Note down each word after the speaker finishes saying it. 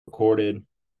Recorded.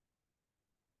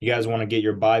 You guys want to get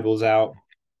your Bibles out.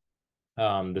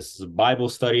 This is a Bible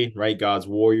study, right? God's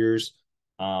warriors,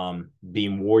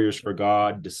 being warriors for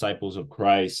God, disciples of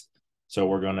Christ. So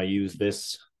we're going to use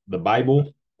the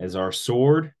Bible, as our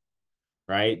sword,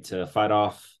 right? To fight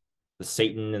off the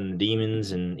Satan and the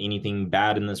demons and anything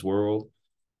bad in this world.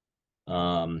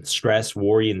 Stress,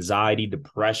 worry, anxiety,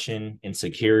 depression,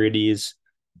 insecurities,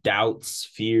 doubts,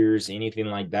 fears, anything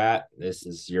like that. This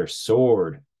is your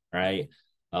sword, right?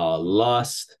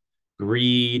 Lust,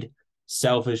 greed,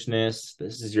 selfishness.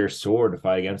 This is your sword to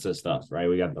fight against this stuff, right?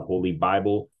 We got the Holy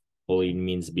Bible. Holy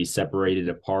means to be separated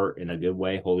apart in a good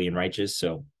way, holy and righteous.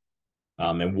 So,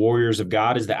 and warriors of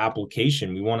God is the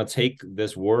application. We want to take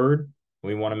this word.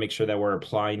 We want to make sure that we're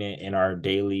applying it in our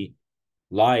daily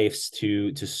lives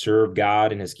to serve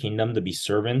God and His kingdom, to be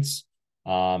servants,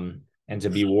 and to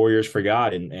be warriors for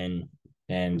God, and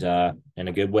in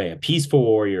a good way, a peaceful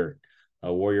warrior,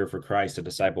 a warrior for Christ, a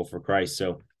disciple for Christ.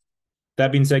 So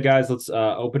that being said, guys, let's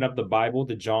open up the Bible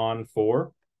to John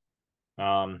 4.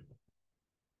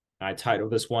 I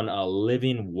titled this one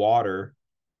 "Living Water,"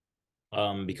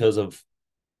 because of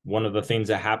one of the things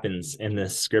that happens in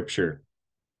this scripture.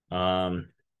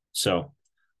 So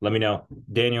let me know.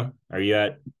 Daniel, are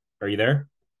you there?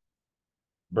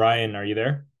 Brian, are you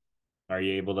there? Are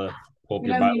you able to pull up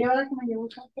your Bible?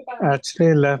 I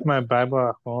actually left my Bible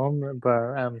at home, but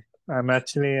I'm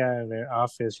actually at the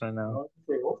office right now.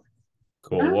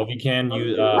 Cool. Well, if you can,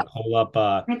 you pull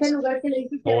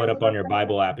it up on your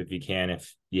Bible app if you can.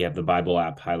 If you have the Bible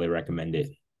app, highly recommend it.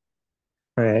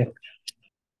 Okay.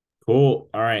 Cool.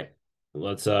 All right.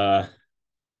 Let's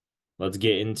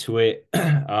get into it.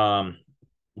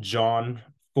 John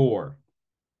 4.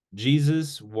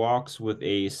 Jesus walks with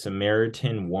a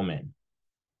Samaritan woman.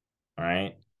 All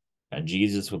right.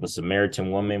 Jesus with a Samaritan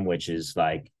woman, which is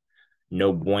like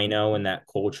no bueno in that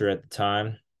culture at the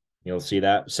time. You'll see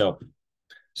that. So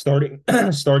starting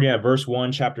starting at verse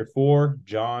 1, chapter 4,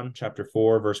 John chapter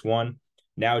 4, verse 1.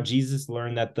 Now Jesus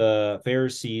learned that the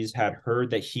Pharisees had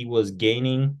heard that he was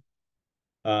gaining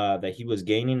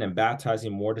and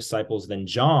baptizing more disciples than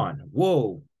John.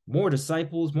 Whoa, more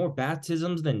disciples, more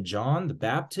baptisms than John the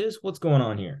Baptist? What's going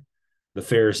on here? The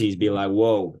Pharisees be like,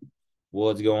 whoa,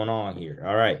 what's going on here?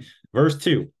 All right. Verse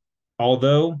 2.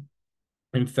 Although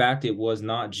in fact, it was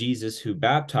not Jesus who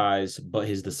baptized, but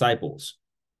his disciples.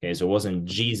 Okay, so it wasn't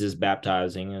Jesus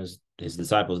baptizing, it was his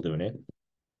disciples doing it.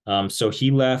 So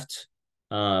he left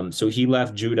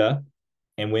Judah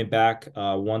and went back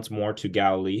once more to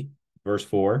Galilee. Verse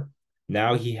 4.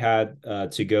 Now he had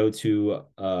to go to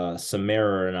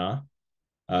Samaria,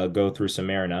 go through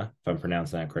Samaria, if I'm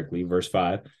pronouncing that correctly. Verse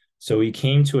 5. So he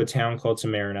came to a town called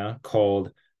Samaria,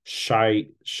 called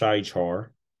Shichar,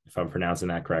 if I'm pronouncing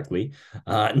that correctly,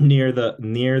 near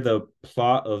the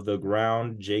plot of the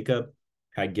ground Jacob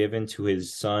had given to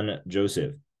his son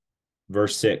Joseph.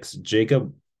 Verse 6.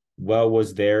 Jacob well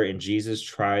was there, and Jesus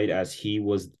tried as he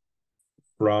was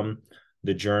from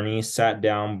the journey, sat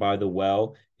down by the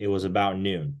well. It was about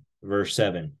noon. Verse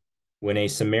 7. When a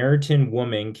Samaritan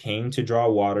woman came to draw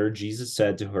water, Jesus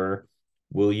said to her,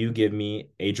 will you give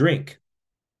me a drink?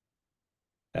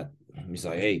 He's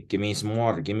like, hey, give me some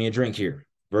water. Give me a drink here.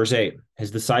 Verse 8. His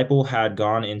disciple had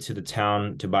gone into the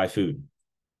town to buy food.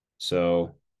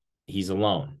 So he's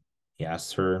alone. He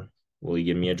asks her, will you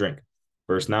give me a drink?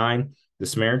 Verse 9. The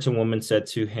Samaritan woman said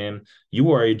to him,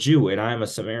 you are a Jew, and I am a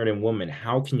Samaritan woman.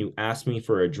 How can you ask me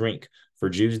for a drink? For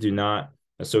Jews do not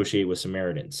associate with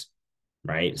Samaritans,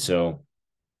 right? So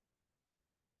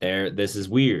this is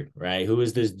weird, right? Who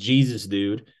is this Jesus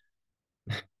dude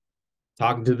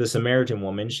talking to the Samaritan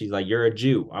woman? She's like, you're a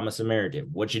Jew. I'm a Samaritan.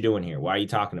 What you doing here? Why are you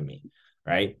talking to me?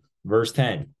 Right? Verse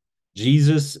 10.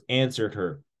 Jesus answered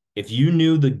her, if you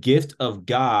knew the gift of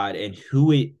God and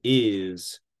who it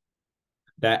is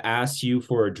that asks you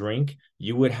for a drink,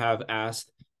 you would have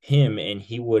asked him and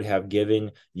he would have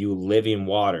given you living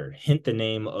water. Hint the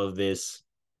name of this,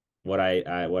 what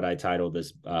I titled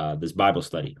this Bible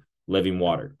study, living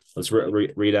water. Let's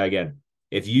read that again.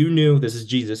 If you knew, this is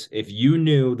Jesus, if you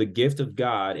knew the gift of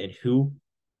God and who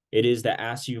it is that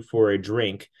asks you for a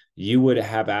drink, you would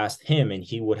have asked him and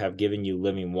he would have given you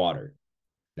living water.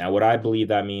 Now, what I believe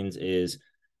that means is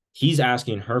he's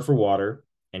asking her for water,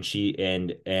 and she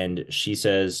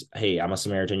says, hey, I'm a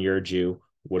Samaritan, you're a Jew.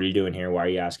 What are you doing here? Why are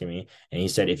you asking me? And he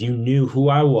said, if you knew who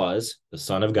I was, the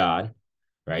Son of God,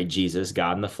 right? Jesus,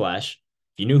 God in the flesh.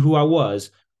 If you knew who I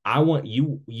was, I want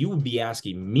you would be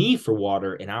asking me for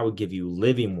water, and I would give you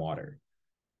living water.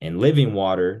 And living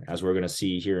water, as we're going to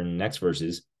see here in the next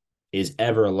verses, is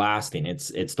everlasting.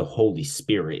 It's the Holy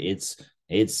Spirit.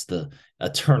 It's the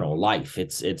eternal life.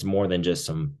 It's more than just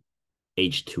some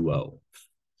H2O,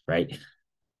 right?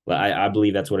 But I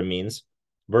believe that's what it means.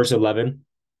 Verse 11,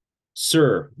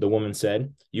 Sir, the woman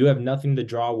said, you have nothing to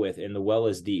draw with, and the well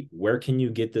is deep. Where can you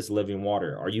get this living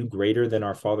water? Are you greater than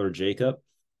our father Jacob,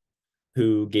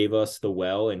 who gave us the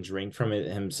well and drank from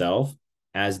it himself,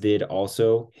 as did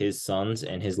also his sons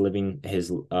and his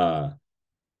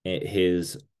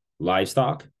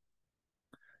livestock?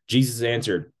 Jesus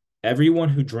answered, everyone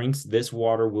who drinks this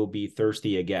water will be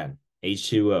thirsty again.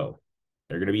 H2O.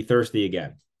 They're going to be thirsty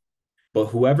again. But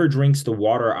whoever drinks the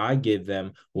water I give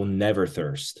them will never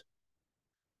thirst.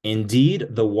 Indeed,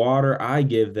 the water I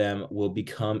give them will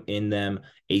become in them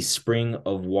a spring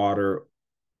of water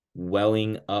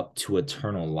welling up to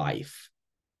eternal life.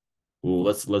 Ooh,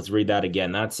 let's read that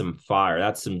again. That's some fire.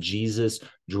 That's some Jesus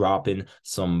dropping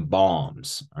some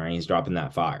bombs. All right, he's dropping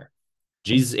that fire.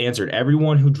 Jesus answered,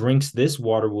 everyone who drinks this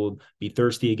water will be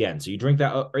thirsty again. So you drink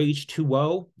that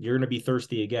H2O, you're going to be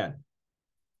thirsty again.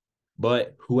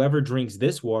 But whoever drinks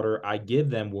this water I give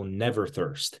them will never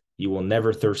thirst. You will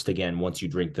never thirst again once you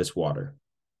drink this water.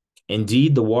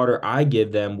 Indeed, the water I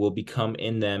give them will become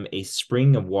in them a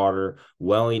spring of water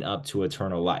welling up to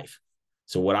eternal life.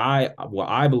 So what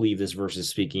I believe this verse is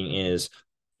speaking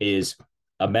is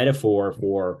a metaphor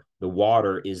for the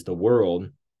water is the world,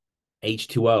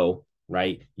 H2O,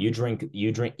 right? You drink,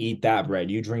 eat that bread,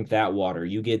 you drink that water,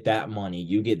 you get that money,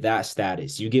 you get that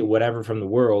status, you get whatever from the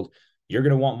world, you're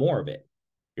going to want more of it.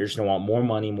 You're just going to want more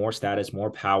money, more status,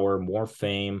 more power, more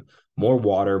fame, more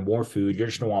water, more food. You're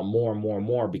just going to want more and more and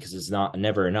more because it's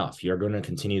never enough. You're going to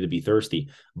continue to be thirsty.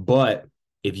 But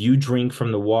if you drink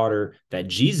from the water that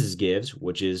Jesus gives,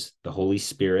 which is the Holy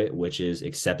Spirit, which is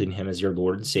accepting him as your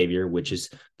Lord and Savior, which is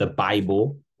the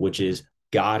Bible, which is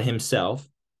God himself,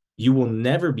 you will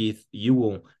never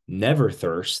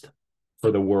thirst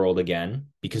for the world again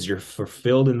because you're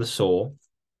fulfilled in the soul.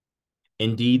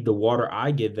 Indeed, the water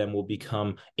I give them will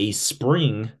become a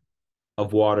spring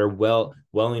of water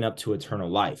welling up to eternal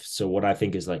life. So what I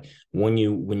think is like when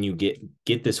you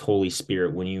get this Holy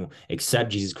Spirit, when you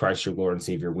accept Jesus Christ your Lord and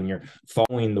Savior, when you're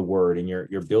following the word and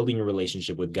you're building a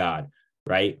relationship with God,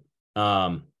 right?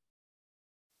 What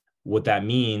that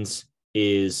means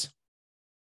is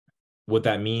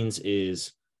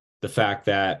the fact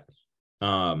that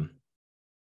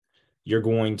you're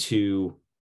going to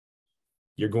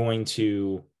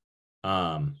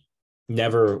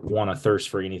never want to thirst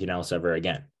for anything else ever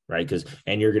again, right?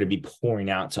 And you're going to be pouring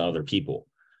out to other people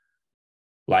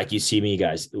like you see me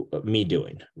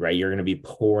doing, right? You're going to be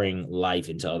pouring life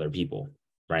into other people,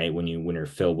 right? When you're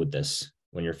filled with this,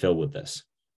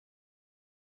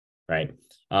 right?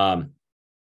 Do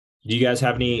you guys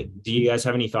have any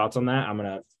thoughts on that? I'm going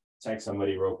to text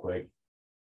somebody real quick.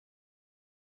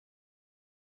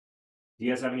 Do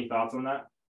you guys have any thoughts on that?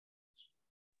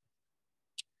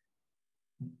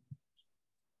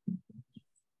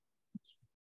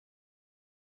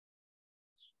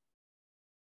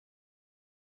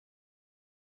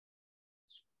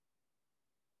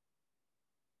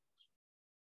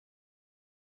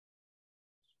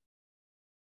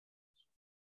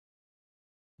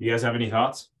 You guys have any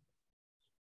thoughts?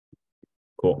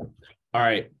 Cool. All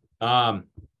right.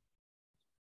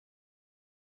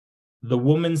 The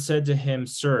woman said to him,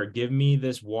 Sir, give me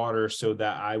this water so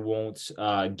that I won't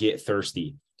get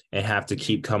thirsty and have to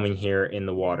keep coming here in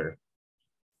the water.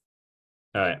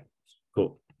 All right,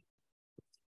 cool.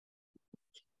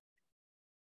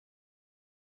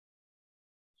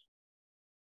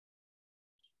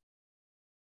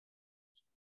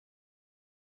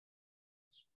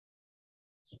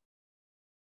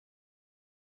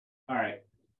 All right.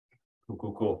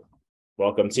 Cool.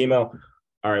 Welcome, Timo.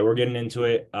 All right, we're getting into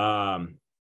it. All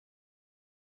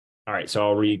right, so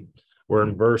I'll read. We're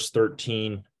in verse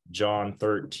 13, John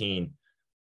 13.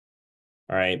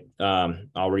 All right,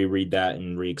 I'll reread that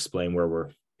and re-explain where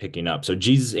we're picking up. So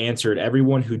Jesus answered,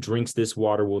 everyone who drinks this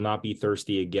water will not be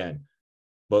thirsty again,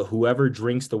 but whoever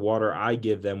drinks the water I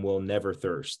give them will never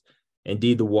thirst.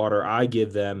 Indeed, the water I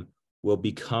give them will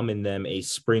become in them a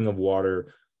spring of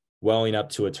water welling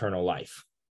up to eternal life.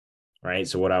 Right.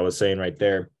 So what I was saying right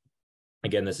there,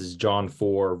 again, this is John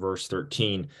 4, verse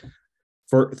 13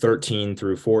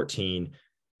 through 14,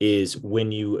 is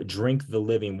when you drink the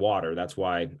living water. That's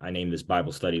why I named this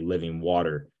Bible study Living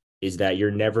Water, is that you're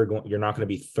not going to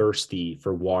be thirsty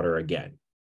for water again.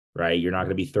 Right. You're not going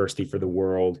to be thirsty for the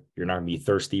world. You're not going to be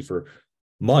thirsty for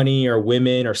money or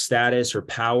women or status or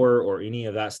power or any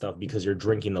of that stuff, because you're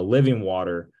drinking the living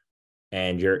water,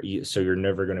 and you're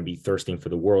never going to be thirsting for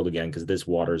the world again, because this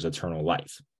water is eternal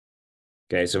life.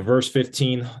 Okay, so verse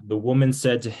 15, the woman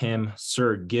said to him,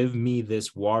 "Sir, give me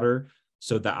this water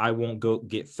so that I won't go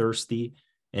get thirsty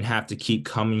and have to keep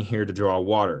coming here to draw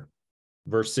water."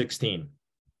 Verse 16,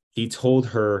 he told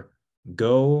her,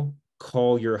 "Go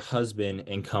call your husband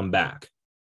and come back."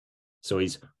 So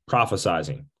he's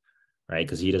prophesizing, right?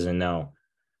 Because he doesn't know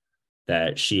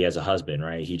that she has a husband,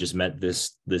 right? He just met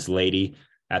this lady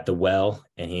at the well,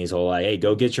 and he's all like, "Hey,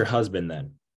 go get your husband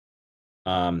then."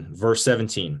 Verse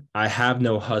 17, "I have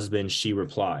no husband," she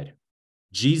replied.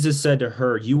 Jesus said to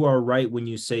her, "You are right when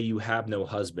you say you have no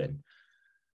husband."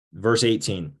 Verse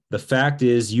 18, "The fact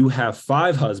is you have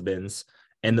five husbands,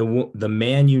 and the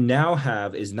man you now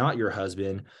have is not your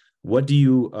husband. What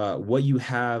you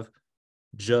have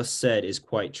just said is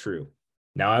quite true."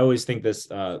 Now, I always think this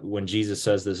when Jesus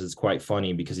says this is quite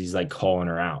funny because he's like calling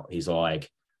her out. He's all like,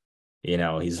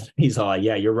 he's all like,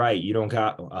 "Yeah, you're right. You don't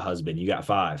got a husband. You got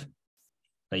five."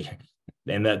 Like,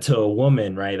 and that to a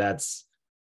woman, right? That's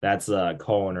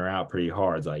calling her out pretty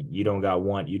hard. It's like, you don't got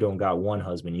one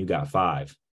husband, you got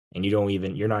five. And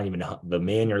you're not even the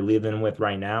man you're living with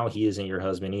right now, he isn't your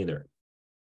husband either.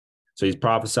 So he's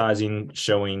prophesizing,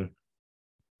 showing,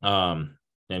 and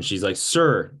she's like,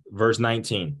 "Sir," verse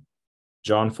 19,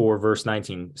 John 4, verse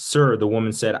 19, "Sir," the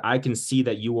woman said, "I can see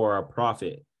that you are a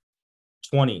prophet."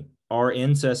 20, "Our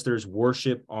ancestors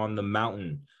worship on the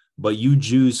mountain, but you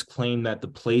Jews claim that the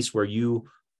place where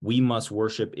we must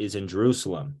worship is in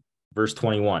Jerusalem." Verse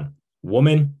 21,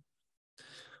 woman,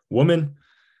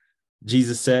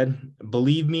 Jesus said,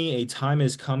 "Believe me, a time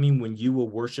is coming when you will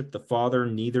worship the Father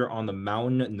neither on the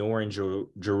mountain nor in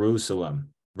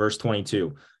Jerusalem." Verse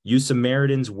 22, "You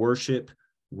Samaritans worship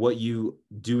what you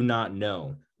do not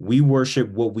know. We worship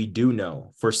what we do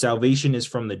know, for salvation is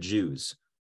from the Jews."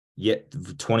 Yet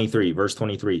 23, verse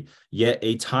 23, "Yet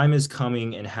a time is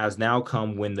coming and has now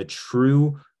come when the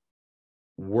true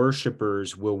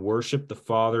worshipers will worship the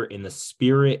Father in the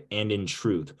spirit and in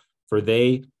truth, for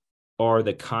they are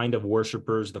the kind of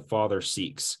worshipers the Father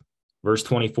seeks." Verse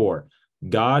 24,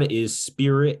 "God is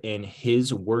spirit, and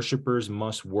his worshipers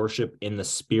must worship in the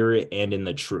spirit and in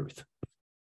the truth."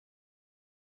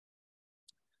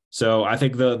 So I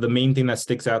think the main thing that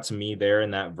sticks out to me there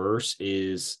in that verse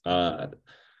is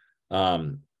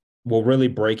really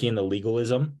breaking the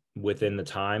legalism within the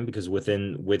time, because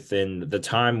within the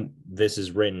time this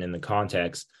is written in the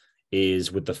context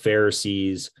is with the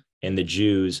Pharisees and the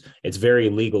Jews. It's very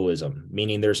legalism,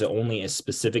 meaning there's only a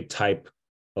specific type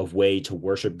of way to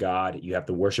worship God. You have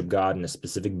to worship God in a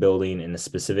specific building in a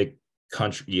specific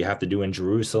country. You have to do in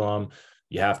Jerusalem.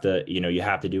 You have to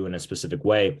do in a specific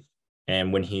way.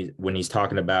 And when he's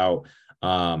talking about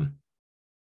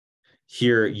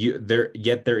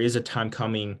yet there is a time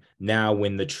coming now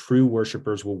when the true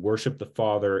worshipers will worship the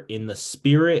Father in the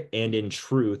spirit and in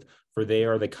truth, for they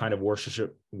are the kind of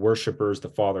worshipers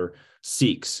the Father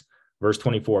seeks. Verse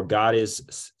 24, "God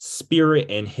is spirit,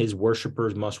 and his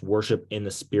worshipers must worship in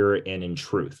the spirit and in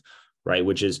truth," right?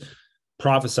 Which is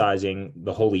prophesizing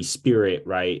the Holy Spirit,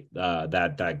 right?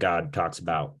 That God talks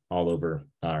about all over,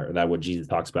 or that what Jesus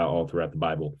talks about all throughout the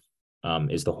Bible.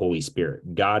 Is the Holy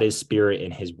Spirit. God is spirit,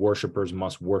 and his worshipers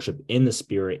must worship in the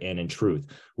spirit and in truth,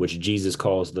 which Jesus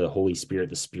calls the Holy Spirit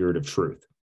the Spirit of truth.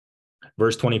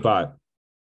 Verse 25,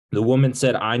 "The woman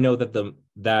said, I know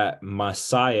that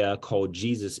Messiah called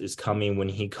Jesus is coming. When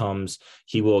he comes,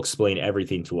 he will explain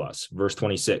everything to us." Verse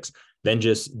 26, "Then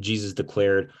Jesus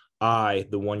declared, I,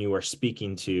 the one you are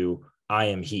speaking to, I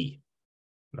am he."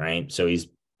 Right? So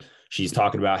she's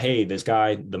talking about, hey, this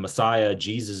guy, the Messiah,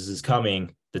 Jesus, is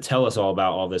coming to tell us all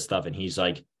about all this stuff. And he's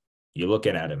like, you're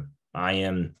looking at him. I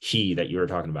am he that you were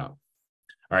talking about.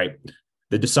 All right.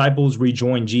 The disciples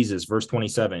rejoined Jesus. Verse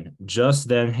 27. "Just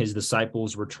then his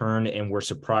disciples returned and were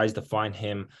surprised to find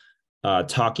him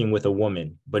talking with a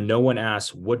woman. But no one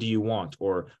asked, 'What do you want?'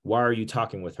 or 'Why are you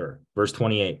talking with her?'" Verse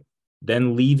 28.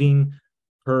 "Then leaving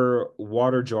her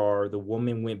water jar, the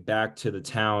woman went back to the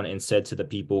town and said to the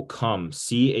people, 'Come,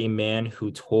 see a man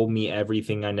who told me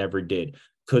everything I never did.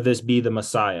 Could this be the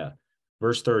Messiah?'"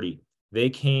 Verse 30, "They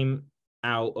came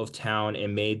out of town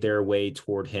and made their way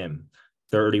toward him."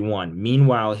 31,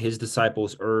 "Meanwhile, his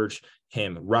disciples urged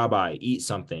him, 'Rabbi, eat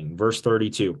something.'" Verse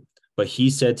 32, "But he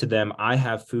said to them, 'I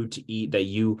have food to eat that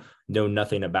you know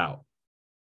nothing about.'"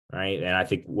 Right? And I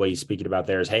think what he's speaking about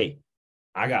there is, hey,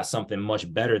 I got something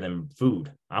much better than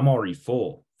food. I'm already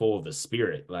full of the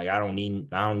Spirit. Like I don't need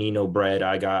no bread.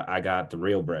 I got the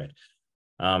real bread.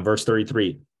 Verse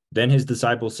 33. "Then his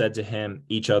disciples said to him,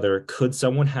 each other, 'Could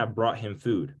someone have brought him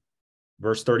food?'"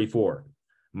 Verse 34.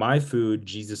 "My food,"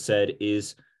 Jesus said,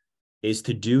 is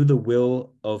to do the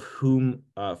will of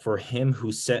for him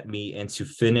who sent me and to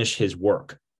finish his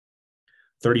work."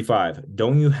 35.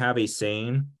 Don't you have a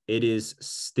saying, it is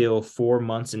still 4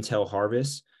 months until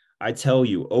harvest? I tell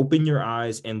you, open your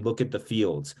eyes and look at the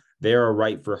fields. They are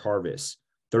ripe for harvest.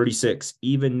 36.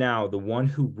 Even now, the one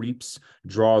who reaps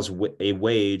draws a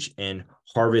wage and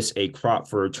harvests a crop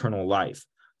for eternal life,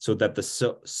 so that the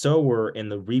sower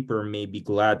and the reaper may be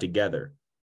glad together.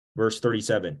 Verse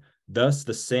 37. Thus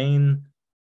the saying,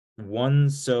 one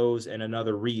sows and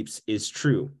another reaps, is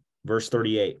true. Verse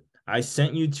 38. I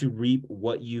sent you to reap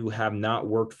what you have not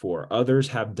worked for. Others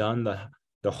have done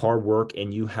the hard work,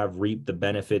 and you have reaped the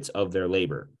benefits of their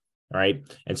labor. All right.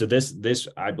 And so this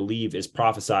I believe is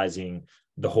prophesizing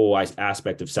the whole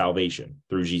aspect of salvation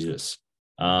through Jesus.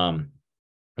 When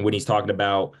he's talking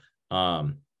about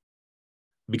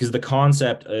because the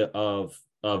concept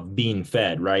of being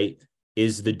fed, right,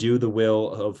 is to do the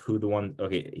will of who the one.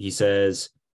 Okay, he says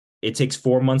it takes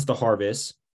 4 months to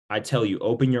harvest. I tell you,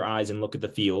 open your eyes and look at the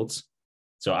fields.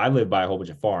 So I live by a whole bunch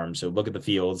of farms. So look at the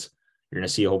fields. You're going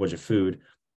to see a whole bunch of food.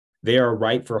 They are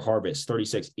ripe for harvest.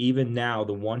 36. Even now,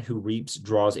 the one who reaps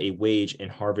draws a wage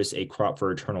and harvests a crop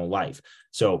for eternal life.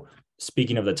 So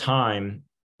speaking of the time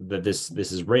that this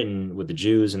is written with the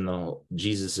Jews and the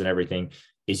Jesus and everything,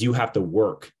 is you have to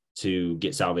work to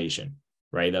get salvation,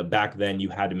 right? Back then you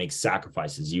had to make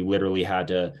sacrifices. You literally had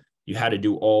to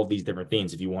do all these different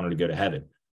things if you wanted to go to heaven.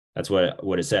 That's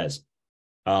what it says.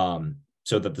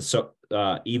 So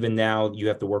that even now you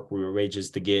have to work for your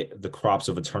wages to get the crops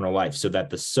of eternal life, so that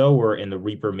the sower and the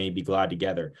reaper may be glad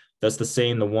together. Thus the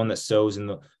saying, the one that sows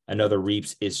and another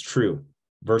reaps, is true.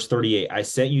 Verse 38, I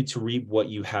sent you to reap what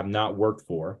you have not worked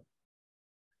for.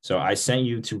 So I sent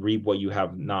you to reap what you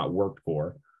have not worked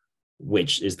for,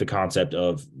 which is the concept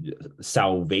of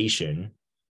salvation.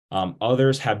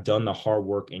 Others have done the hard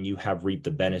work, and you have reaped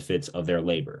the benefits of their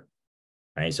labor.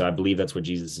 Right. So I believe that's what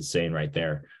Jesus is saying right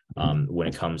there when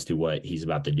it comes to what he's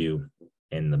about to do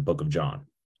in the book of John,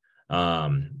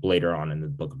 later on in the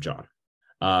book of John.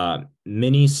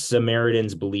 Many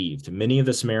Samaritans believed. Many of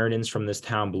the Samaritans from this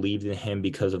town believed in him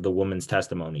because of the woman's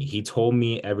testimony. He told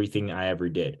me everything I ever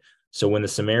did. So when the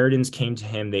Samaritans came to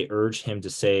him, they urged him to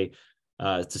stay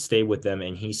with them,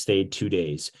 and he stayed 2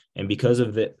 days. And because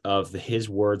of his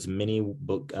words, many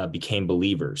became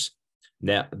believers.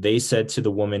 Now they said to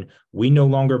the woman, we no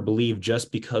longer believe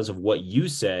just because of what you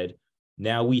said.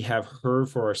 Now we have heard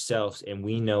for ourselves, and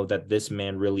we know that this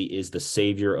man really is the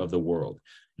Savior of the world.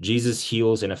 Jesus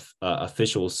heals an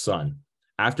official's son.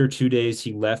 After 2 days,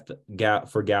 he left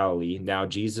for Galilee. Now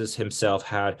Jesus himself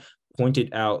had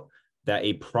pointed out that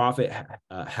a prophet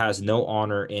has no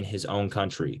honor in his own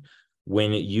country.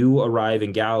 When you arrive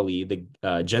in Galilee,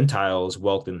 the Gentiles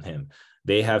welcomed him.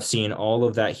 They have seen all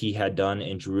of that he had done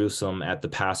in Jerusalem at the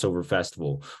Passover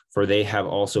festival, for they have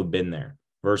also been there.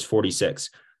 Verse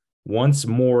 46. Once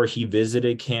more he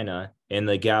visited Cana in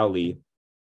the Galilee.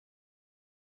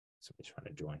 Somebody's trying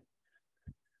to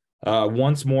join.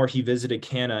 Once more he visited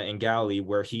Cana in Galilee,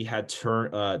 where he had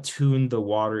tuned the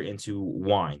water into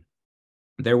wine.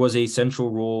 There was a central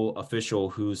rule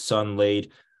official whose son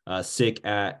laid sick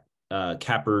at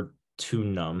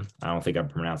Capernaum. I don't think I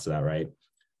pronounced that right.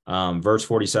 Verse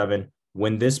 47,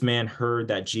 when this man heard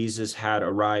that Jesus had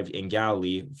arrived in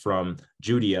Galilee from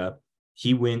Judea,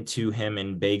 he went to him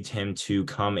and begged him to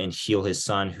come and heal his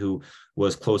son, who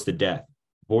was close to death.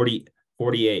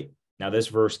 48. Now this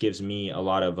verse gives me a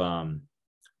lot of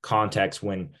context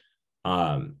when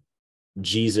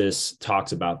Jesus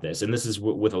talks about this. And this is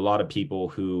with a lot of people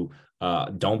who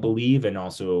don't believe, and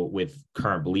also with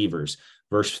current believers.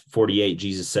 Verse 48,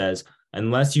 Jesus says,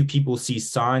 unless you people see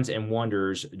signs and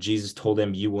wonders, Jesus told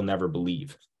them, you will never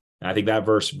believe. And I think that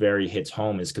verse very hits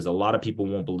home, is because a lot of people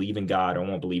won't believe in God or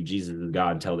won't believe Jesus is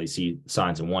God until they see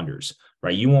signs and wonders,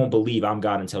 right? You won't believe I'm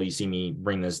God until you see me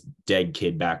bring this dead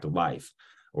kid back to life,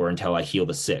 or until I heal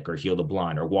the sick or heal the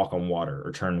blind or walk on water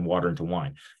or turn water into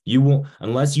wine. You won't,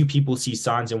 unless you people see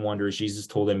signs and wonders, Jesus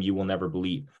told them, you will never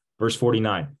believe. Verse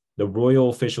 49, the royal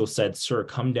official said, sir,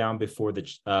 come down before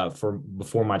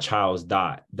my child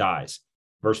dies.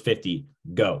 Verse 50,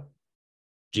 go.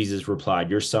 Jesus replied,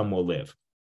 your son will live.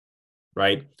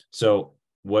 Right? So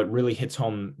what really hits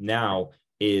home now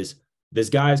is this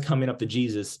guy is coming up to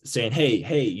Jesus saying,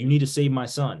 hey, you need to save my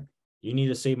son. You need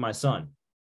to save my son.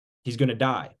 He's going to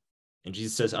die. And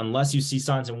Jesus says, unless you see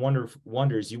signs and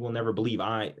wonders, you will never believe.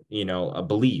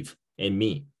 Believe in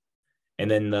me.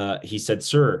 And then he said,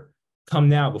 sir, come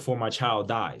now before my child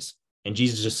dies. And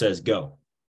Jesus just says, go,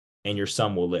 and your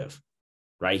son will live.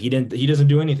 Right? He doesn't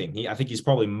do anything. I think he's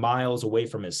probably miles away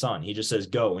from his son. He just says,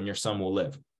 go, and your son will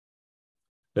live.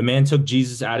 The man took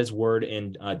Jesus at his word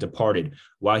and departed.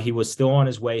 While he was still on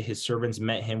his way, his servants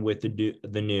met him with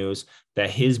the news that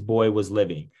his boy was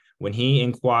living. When he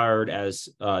inquired as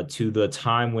to the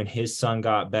time when his son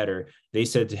got better, they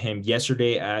said to him,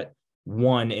 yesterday at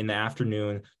 1 in the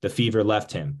afternoon, the fever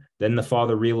left him. Then the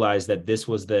father realized that this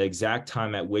was the exact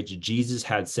time at which Jesus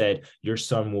had said, your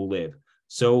son will live.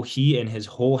 So he and his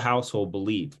whole household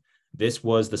believed. This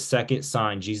was the second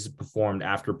sign Jesus performed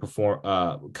after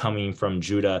coming from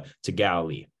Judah to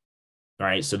Galilee. All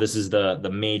right, so this is the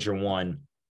major one.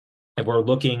 If we're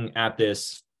looking at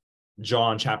this,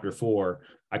 John chapter 4,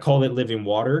 I call it living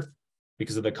water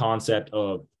because of the concept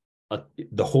of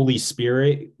the Holy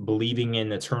Spirit believing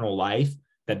in eternal life.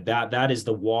 That is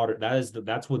the water.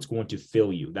 That's what's going to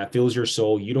fill you. That fills your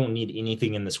soul. You don't need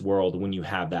anything in this world when you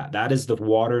have that. That is the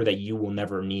water that you will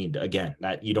never need again.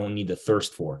 That you don't need to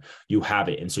thirst for. You have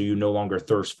it, and so you no longer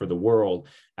thirst for the world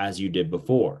as you did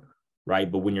before,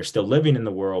 right? But when you're still living in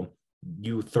the world,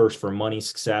 you thirst for money,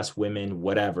 success, women,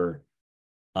 whatever,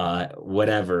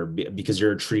 because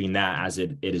you're treating that as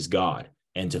it is God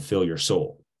and to fill your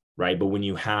soul. Right. But when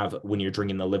you're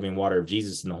drinking the living water of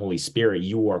Jesus and the Holy Spirit,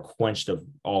 you are quenched of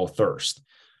all thirst.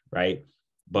 Right.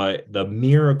 But the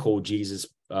miracle Jesus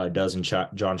does in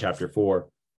John chapter 4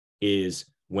 is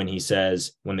when he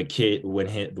says, when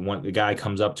the guy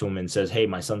comes up to him and says, hey,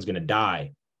 my son's going to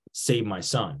die, save my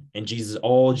son. And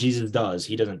all Jesus does,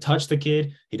 he doesn't touch the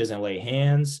kid. He doesn't lay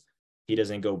hands. He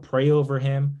doesn't go pray over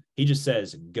him. He just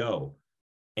says, go.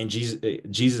 And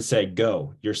Jesus said,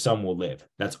 go, your son will live.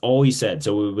 That's all he said.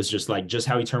 So it was just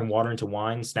how he turned water into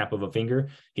wine, snap of a finger.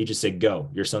 He just said, go,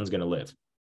 your son's going to live.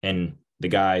 And the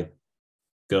guy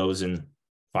goes and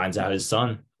finds out his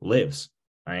son lives,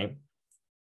 right?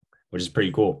 Which is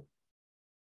pretty cool.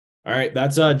 All right,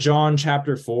 that's John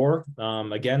chapter 4.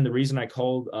 Again, the reason I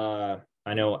called,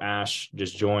 I know Ash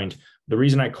just joined. The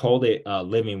reason I called it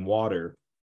living water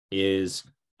is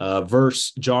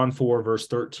John 4, verse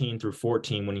 13 through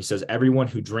 14, when he says, everyone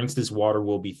who drinks this water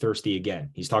will be thirsty again.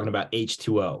 He's talking about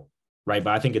H2O, right?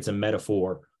 But I think it's a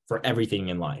metaphor for everything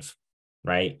in life,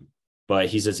 right? But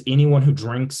he says, anyone who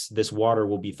drinks this water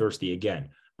will be thirsty again.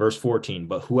 Verse 14,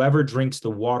 but whoever drinks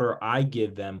the water I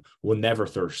give them will never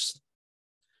thirst.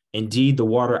 Indeed, the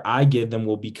water I give them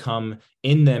will become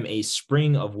in them a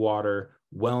spring of water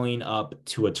welling up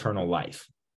to eternal life.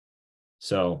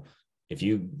 So if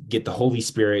you get the Holy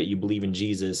Spirit, you believe in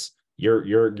Jesus,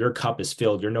 your cup is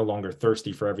filled. You're no longer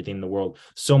thirsty for everything in the world,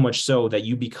 so much so that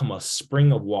you become a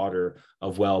spring of water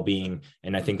of well-being.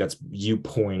 And I think that's you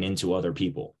pouring into other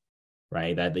people,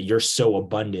 right? That you're so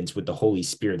abundant with the Holy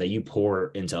Spirit that you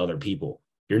pour into other people.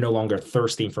 You're no longer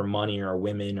thirsting for money or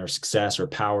women or success or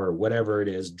power or whatever it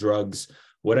is, drugs,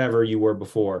 whatever you were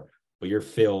before, but you're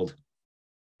filled.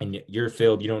 And you're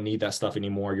filled. You don't need that stuff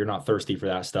anymore. You're not thirsty for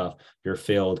that stuff. You're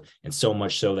filled, and so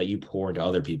much so that you pour into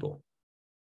other people.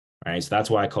 All right. So that's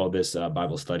why I call this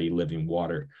Bible study living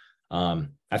water. I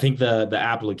think the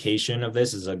application of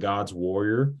this as a God's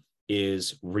warrior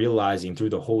is realizing through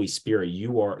the Holy Spirit,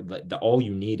 you are all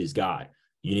you need is God.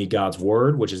 You need God's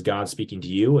word, which is God speaking to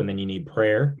you, and then you need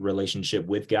prayer, relationship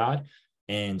with God,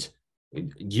 and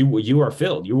you are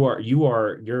filled.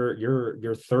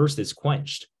 Your thirst is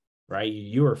quenched. Right?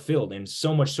 You are filled. And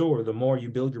so much so, the more you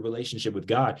build your relationship with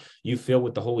God, you fill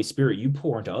with the Holy Spirit, you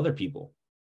pour into other people.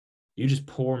 You just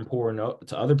pour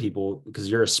into other people because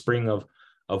you're a spring of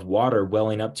water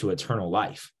welling up to eternal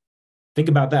life. Think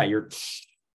about that. You're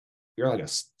like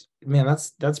man,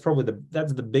 that's probably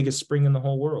that's the biggest spring in the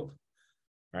whole world.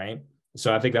 Right?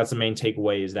 So I think that's the main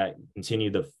takeaway, is that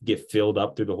continue to get filled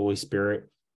up through the Holy Spirit,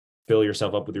 fill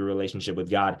yourself up with your relationship with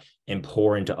God, and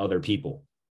pour into other people.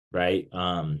 Right?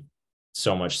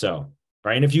 So much so,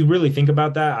 right? And if you really think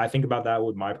about that, I think about that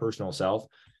with my personal self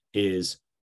is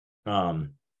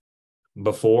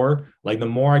before, like, the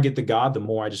more I get to God, the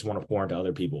more I just want to pour into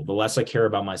other people. The less I care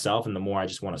about myself, and the more I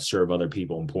just want to serve other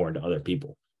people and pour into other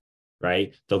people,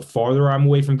 right? The farther I'm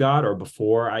away from God, or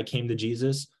before I came to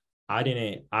Jesus, I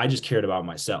just cared about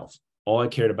myself. All I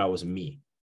cared about was me,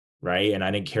 right? And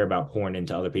I didn't care about pouring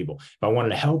into other people. If I wanted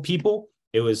to help people,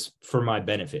 it was for my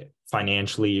benefit,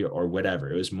 financially or whatever.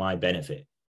 It was my benefit,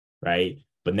 right?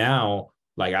 But now,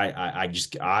 like, I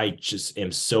just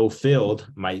am so filled,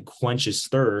 my quenches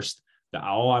thirst, that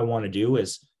all I want to do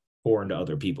is pour into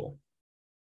other people,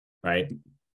 right?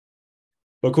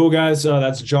 But cool, guys.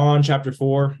 That's John chapter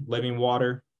 4, living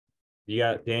water. You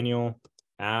got Daniel,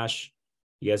 Ash.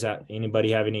 You guys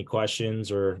anybody have any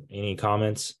questions or any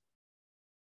comments?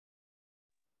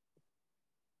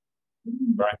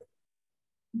 Brian?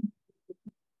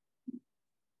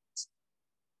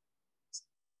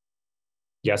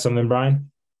 You got something,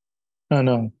 Brian? Oh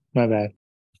no, my bad.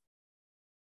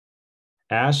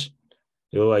 Ash,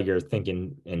 you look like you're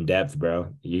thinking in depth,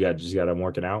 bro. You got just got I'm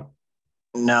working out.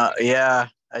 No, yeah,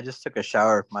 I just took a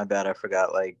shower. My bad, I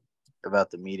forgot like about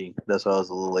the meeting. That's why I was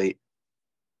a little late.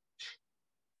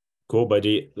 Cool, but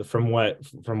from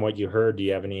what you heard, do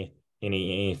you have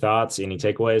any thoughts, any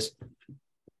takeaways?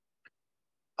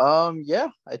 Yeah,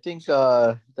 I think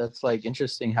that's like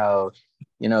interesting how,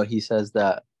 he says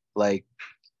that like,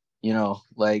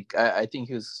 like I think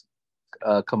he was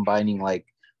combining like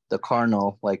the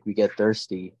carnal, like we get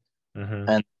thirsty, Mm-hmm.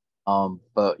 and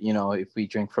but if we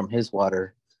drink from his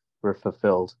water, we're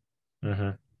fulfilled.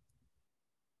 Mm-hmm.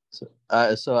 So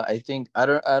I think I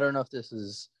don't know if this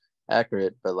is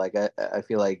accurate, but like I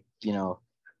feel like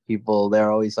people,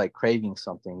 they're always like craving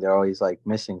something, they're always like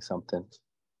missing something,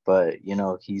 but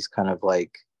he's kind of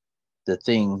like the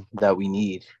thing that we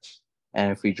need,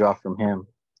 and if we draw from him,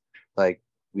 like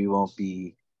we won't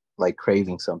be like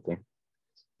craving something.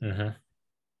 Mm-hmm.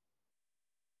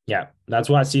 Yeah, that's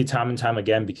why I see it time and time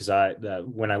again because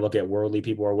when I look at worldly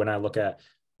people or when I look at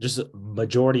just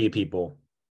majority of people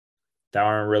that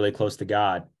aren't really close to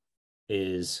God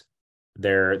is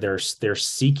they're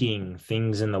seeking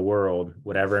things in the world,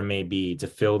 whatever it may be, to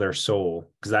fill their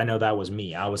soul. Because I know that was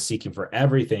me. I was seeking for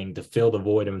everything to fill the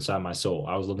void inside my soul.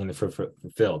 I was looking to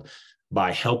fulfilled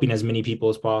by helping as many people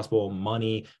as possible,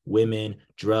 money, women,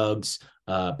 drugs,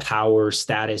 power,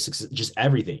 status, just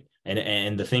everything.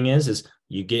 And the thing is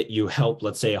you help,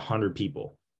 let's say 100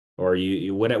 people, or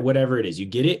you whatever it is, you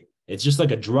get it. It's just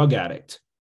like a drug addict.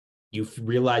 You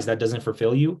realize that doesn't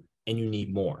fulfill you, and you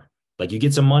need more. Like you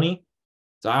get some money,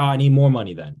 so I need more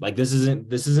money then. Like this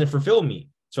isn't fulfilling me.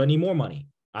 So I need more money.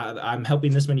 I'm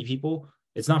helping this many people.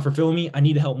 It's not fulfilling me. I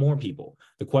need to help more people.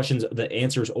 The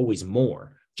answer is always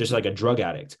more. Just like a drug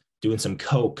addict doing some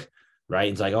coke,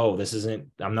 right? It's like, oh,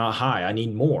 I'm not high. I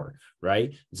need more,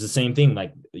 right? It's the same thing.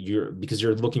 Like because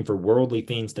you're looking for worldly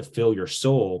things to fill your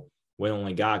soul when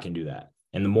only God can do that.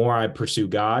 And the more I pursue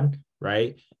God,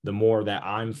 right, the more that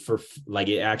I'm for like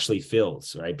it actually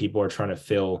fills, right? People are trying to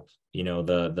fill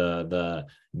the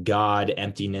God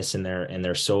emptiness in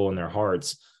their soul and their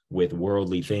hearts with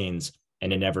worldly things,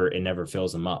 and it never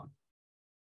fills them up,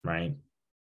 right?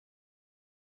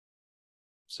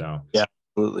 So Yeah,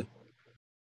 absolutely.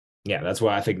 yeah, that's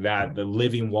why I think that the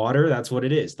living water, that's what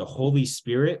it is. The Holy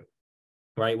Spirit,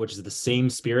 right, which is the same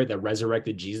spirit that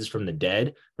resurrected Jesus from the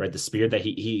dead, right? The spirit that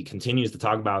he continues to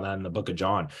talk about that in the book of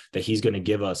John, that he's going to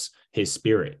give us his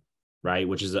spirit, right?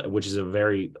 Which is a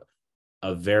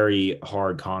very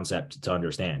hard concept to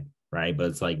understand, right? But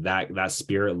it's like that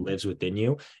spirit lives within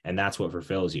you, and that's what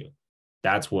fulfills you.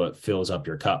 That's what fills up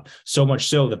your cup. So much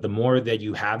so that the more that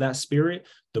you have that spirit,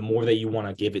 the more that you want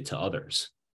to give it to others,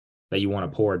 that you want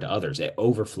to pour it to others. It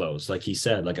overflows, like he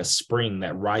said, like a spring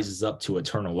that rises up to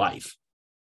eternal life,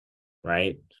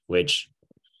 right? Which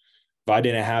if I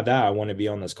didn't have that, I wouldn't be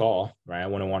on this call, right? I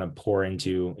wouldn't want to pour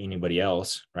into anybody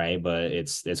else, right? But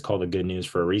it's called the good news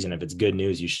for a reason. If it's good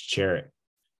news, you should share it.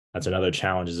 That's another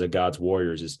challenge as a God's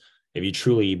warriors is if you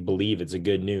truly believe it's a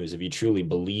good news, if you truly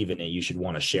believe in it, you should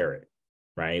want to share it,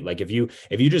 right? Like if you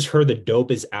just heard the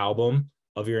dopest album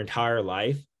of your entire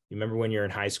life, you remember when you're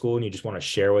in high school and you just want to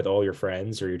share with all your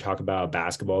friends, or you talk about a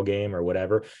basketball game or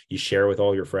whatever, you share with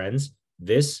all your friends.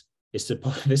 This is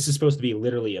supposed to be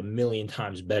literally a million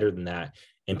times better than that,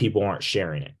 and people aren't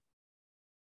sharing it,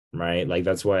 right? Like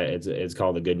that's why it's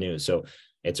called the good news. So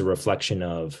it's a reflection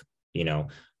of,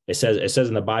 it says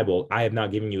in the Bible, I have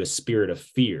not given you a spirit of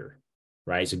fear,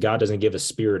 right? So God doesn't give a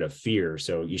spirit of fear.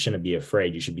 So you shouldn't be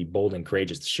afraid. You should be bold and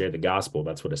courageous to share the gospel.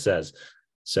 That's what it says.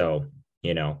 So,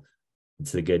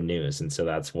 it's the good news. And so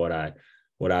that's what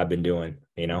I've been doing.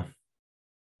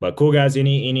 But cool, guys.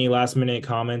 Any last minute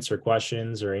comments or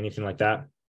questions or anything like that?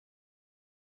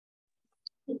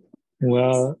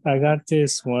 Well, I got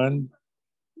this one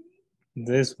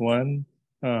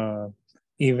uh,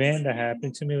 event that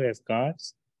happened to me with God.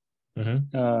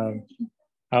 Mm-hmm.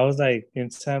 I was like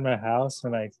inside my house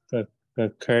and like the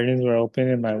curtains were open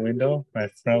in my window, my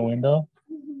front window.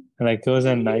 And like it was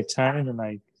at nighttime and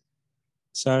like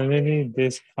suddenly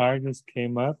this car just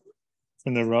came up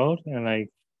from the road and like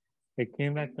it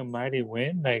came like a mighty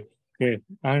wind. Like I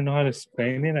don't know how to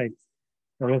explain it. Like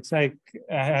it looks like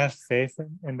I have faith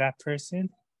in that person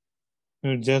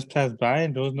who just passed by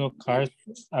and there was no cars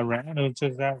around. It was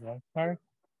just that one car.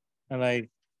 And like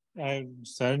I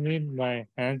suddenly my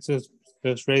hands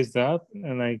just raised up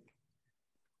and like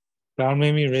God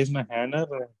made me raise my hand up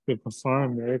and to perform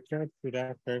a miracle to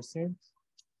that person.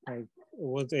 Like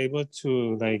was able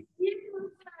to like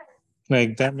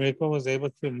that miracle was able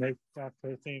to make that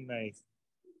person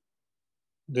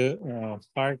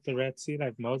part the Red Sea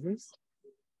like Moses,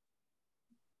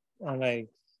 and like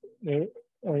it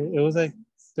was like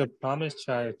the promised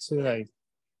child too. Like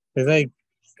it's like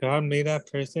God made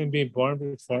that person be born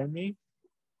before me,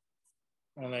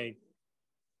 and like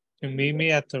to meet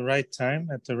me at the right time,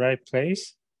 at the right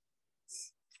place,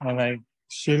 and like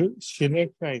she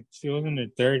looked like she was in her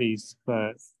 30s,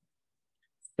 but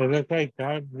it looked like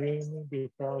God knew me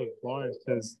before I was born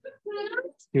because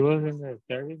she was in her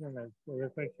 30s, and like, it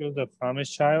looked like she was a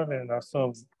promised child, and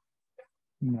also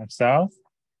myself.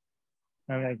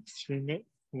 And like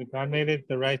God made it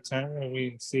the right time when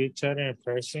we see each other in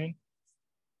person,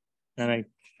 and like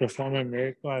perform a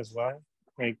miracle as well,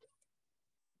 like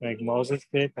Moses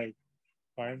did, like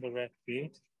find the Red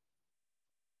Sea.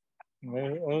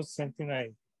 It was something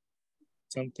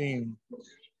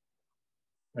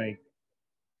like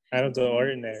out of the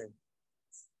ordinary.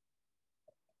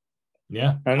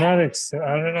 Yeah. I don't know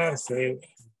how to say it.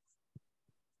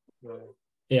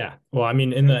 Yeah. Well, I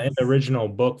mean, in the original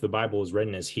book, the Bible is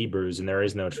written as Hebrews, and there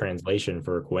is no translation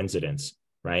for coincidence,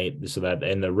 right? So that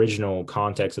in the original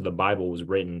context of the Bible was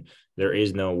written, there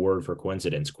is no word for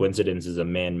coincidence. Coincidence is a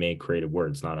man-made created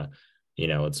word. It's not a,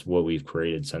 it's what we've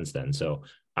created since then. So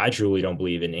I truly don't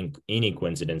believe in any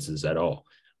coincidences at all,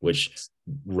 which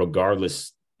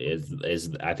regardless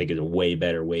is I think is a way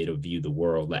better way to view the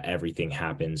world, that everything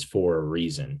happens for a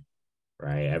reason,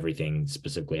 right? Everything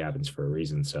specifically happens for a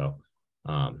reason. So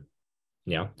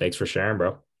thanks for sharing,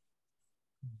 bro.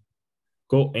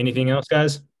 Cool. Anything else,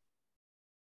 guys?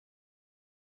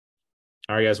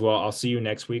 All right, guys. Well, I'll see you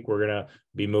next week. We're gonna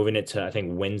be moving it to, I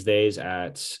think, Wednesdays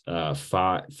at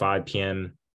 5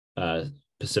 p.m.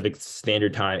 Pacific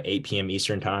Standard Time, 8 p.m.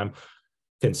 Eastern Time,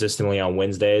 consistently on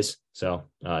Wednesdays. So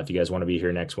if you guys want to be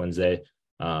here next Wednesday,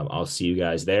 I'll see you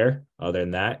guys there. Other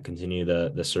than that, continue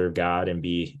the serve God and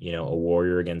be, a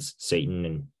warrior against Satan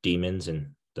and demons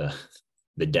and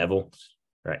the devil,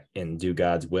 right? And do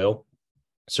God's will,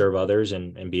 serve others,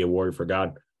 and be a warrior for God.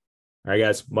 All right,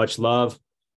 guys. Much love.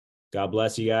 God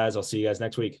bless you guys. I'll see you guys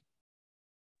next week.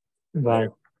 Bye.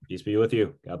 Peace be with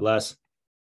you. God bless.